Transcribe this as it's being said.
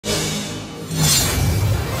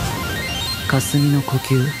霞の呼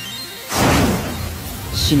吸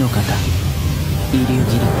死の型遺留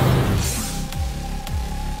切り。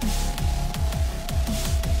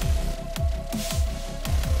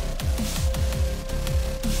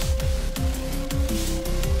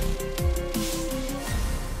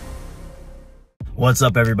What's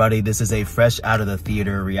up, everybody? This is a fresh out of the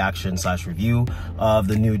theater reaction / review of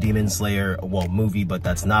the new Demon Slayer, well, movie, but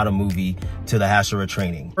that's not a movie, to the Hashira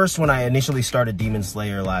training. First, when I initially started Demon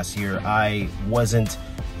Slayer last year, I wasn't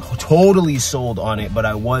totally sold on it, but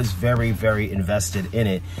I was very, very invested in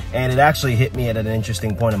it. And it actually hit me at an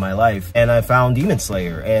interesting point in my life. And I found Demon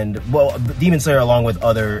Slayer, and well, Demon Slayer along with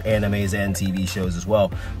other animes and TV shows as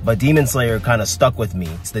well. But Demon Slayer kind of stuck with me.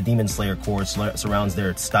 It's the Demon Slayer core surrounds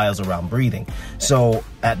their styles around breathing. So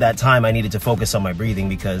at that time, I needed to focus on my breathing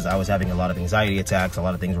because I was having a lot of anxiety attacks, a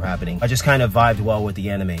lot of things were happening. I just kind of vibed well with the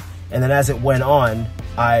anime. And then as it went on,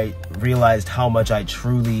 I realized how much I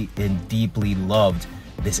truly and deeply loved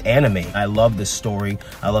this anime. I love the story.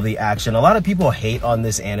 I love the action. A lot of people hate on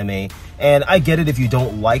this anime, and I get it if you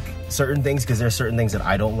don't like certain things, because there's certain things that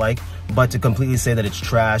I don't like, but to completely say that it's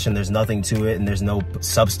trash and there's nothing to it and there's no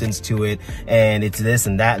substance to it and it's this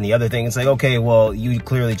and that and the other thing, it's like, okay, well, you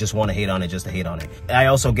clearly just want to hate on it just to hate on it. I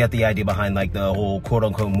also get the idea behind like the whole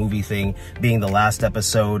quote-unquote movie thing being the last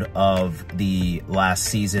episode of the last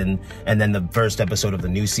season and then the first episode of the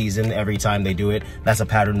new season every time they do it. That's a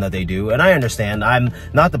pattern that they do, and I understand. I'm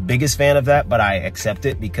not the biggest fan of that, but I accept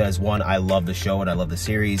it because one, I love the show and I love the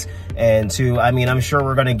series, and two, I mean, I'm sure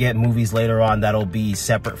we're gonna get movies later on that'll be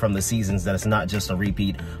separate from the seasons, that it's not just a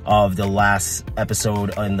repeat of the last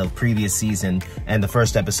episode in the previous season and the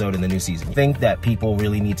first episode in the new season. I think that people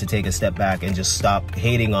really need to take a step back and just stop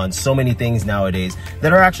hating on so many things nowadays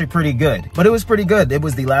that are actually pretty good. But it was pretty good. It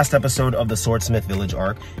was the last episode of the Swordsmith Village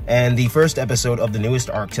arc and the first episode of the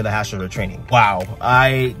newest arc to the Hashira training. Wow,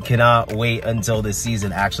 I cannot wait until this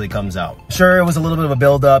season actually comes out. Sure, it was a little bit of a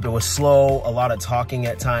build-up. It was slow, a lot of talking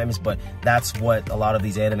at times, but that's what a lot of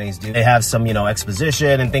these animes do. They have some, you know,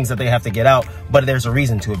 exposition and things that they have to get out, but there's a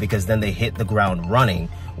reason to it, because then they hit the ground running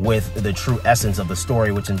with the true essence of the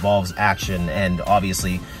story, which involves action and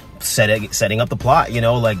obviously setting up the plot. You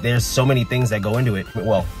know, like there's so many things that go into it.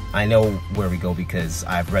 Well, I know where we go because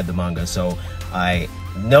I've read the manga, so I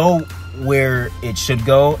know where it should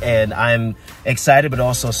go, and I'm excited but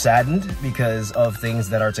also saddened because of things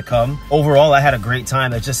that are to come. Overall, I had a great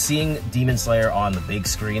time just seeing Demon Slayer on the big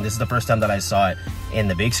screen. This is the first time that I saw it in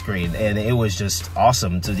the big screen, and it was just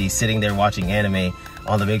awesome to be sitting there watching anime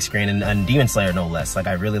on the big screen, and Demon Slayer no less. Like,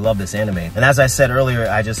 I really love this anime, and as I said earlier,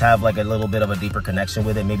 I just have like a little bit of a deeper connection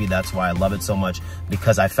with it. Maybe that's why I love it so much,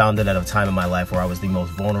 because I found it at a time in my life where I was the most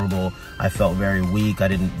vulnerable. I felt very weak. I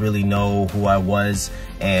didn't really know who I was,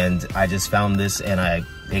 and I just found this, and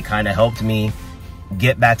it kind of helped me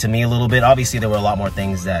get back to me a little bit. Obviously, there were a lot more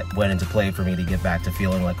things that went into play for me to get back to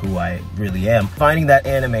feeling like who I really am. Finding that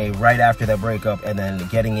anime right after that breakup and then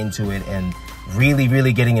getting into it and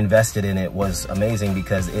really getting invested in it was amazing,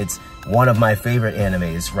 because it's one of my favorite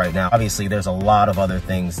animes right now. Obviously, there's a lot of other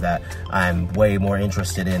things that I'm way more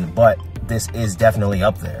interested in, but this is definitely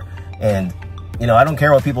up there. And, you know, I don't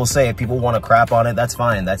care what people say. If people want to crap on it, that's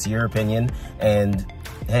fine. That's your opinion. And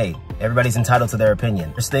hey, everybody's entitled to their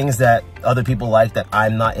opinion. There's things that other people like that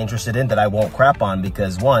I'm not interested in, that I won't crap on,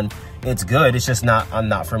 because one, it's good. It's just not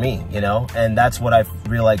for me, you know? And that's what I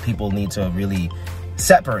feel like people need to really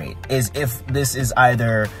separate, is if this is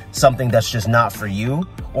either something that's just not for you,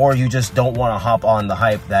 or you just don't want to hop on the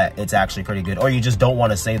hype that it's actually pretty good, or you just don't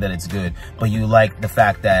want to say that it's good, but you like the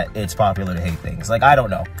fact that it's popular to hate things. Like, I don't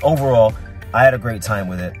know. Overall, I had a great time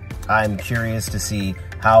with it. I'm curious to see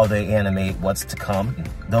how they animate what's to come.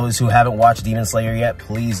 Those who haven't watched Demon Slayer yet,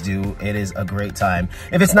 please do. It is a great time.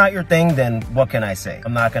 If it's not your thing, then what can I say?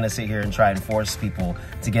 I'm not going to sit here and try and force people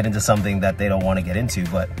to get into something that they don't want to get into,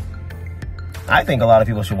 but I think a lot of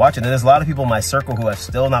people should watch it. And there's a lot of people in my circle who have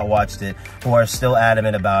still not watched it, who are still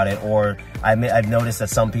adamant about it, or I've noticed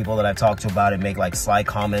that some people that I've talked to about it make like sly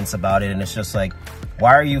comments about it, and it's just like,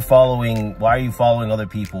 why are you following other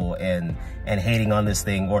people and hating on this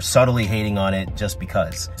thing, or subtly hating on it just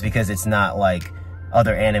because? It's because it's not like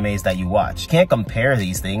other animes that you watch. You can't compare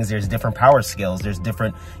these things. There's different power scales. There's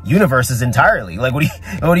different universes entirely. Like, what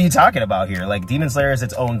are you talking about here? Like, Demon Slayer is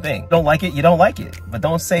its own thing. Don't like it, you don't like it. But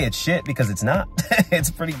don't say it's shit, because it's not. It's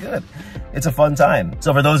pretty good. It's a fun time.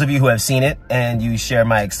 So for those of you who have seen it and you share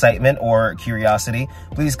my excitement or curiosity,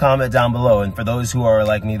 please comment down below. And for those who are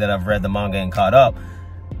like me that have read the manga and caught up,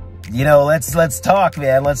 you know, let's talk,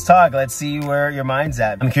 man. Let's talk. Let's see where your mind's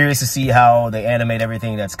at. I'm curious to see how they animate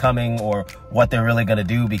everything that's coming, or what they're really gonna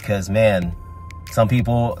do, because, man, Some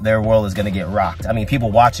people, their world is gonna get rocked. I mean,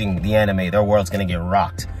 people watching the anime, their world's gonna get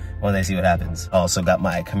rocked when they see what happens. Also got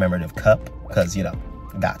my commemorative cup, because, you know,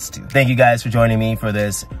 gots to. Thank you guys for joining me for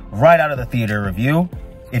this right out of the theater review.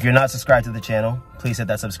 If you're not subscribed to the channel, please hit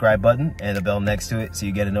that subscribe button and the bell next to it so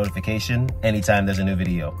you get a notification anytime there's a new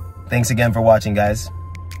video. Thanks again for watching, guys.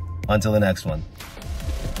 Until the next one.